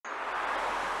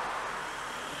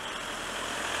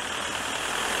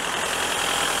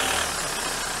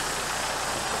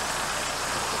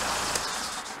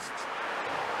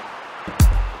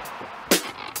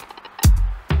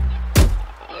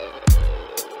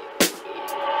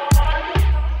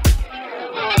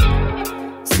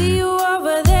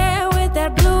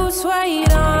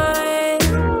suede on.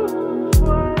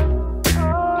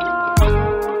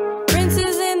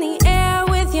 Rinses in the air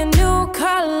with your new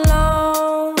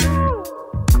cologne.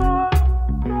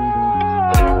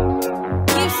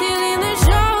 Keep stealing the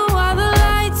show while the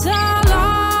lights are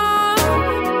low.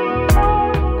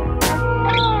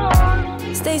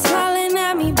 Stay smiling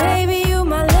at me, baby, you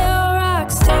my little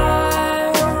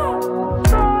rockstar.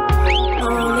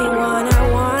 Only one I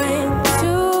want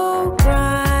to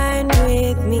run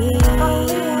with me.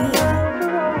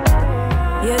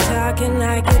 You're talking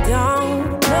like you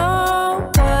don't know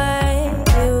what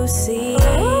you see.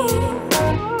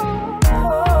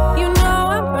 You know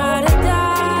I'm ride or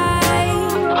die.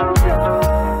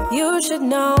 You should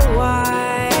know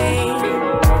why.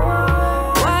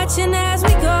 Watching as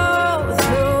we go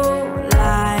through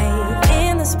life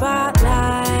in the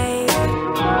spotlight.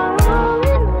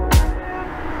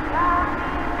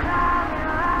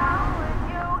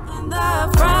 In the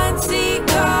front seat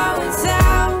going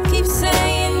south. Keep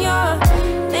saying your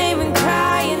name and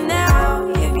crying out.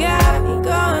 You got me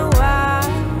going wild.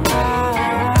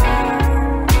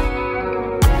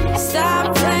 Stop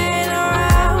playing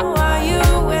around while you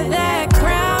wear that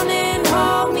crown and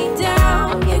hold me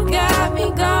down. You got me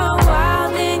going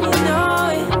wild and you know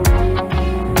it.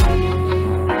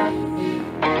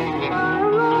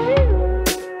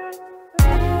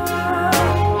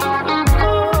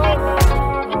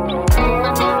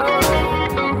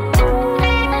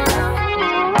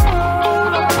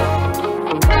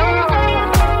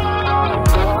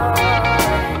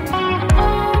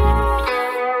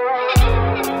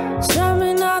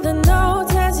 Strumming all the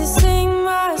notes as you sing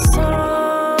my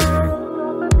song.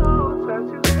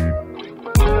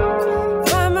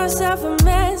 Find myself a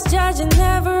mess, judging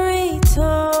every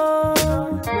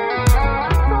tone.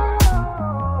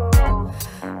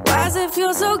 Why's it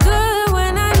feel so good?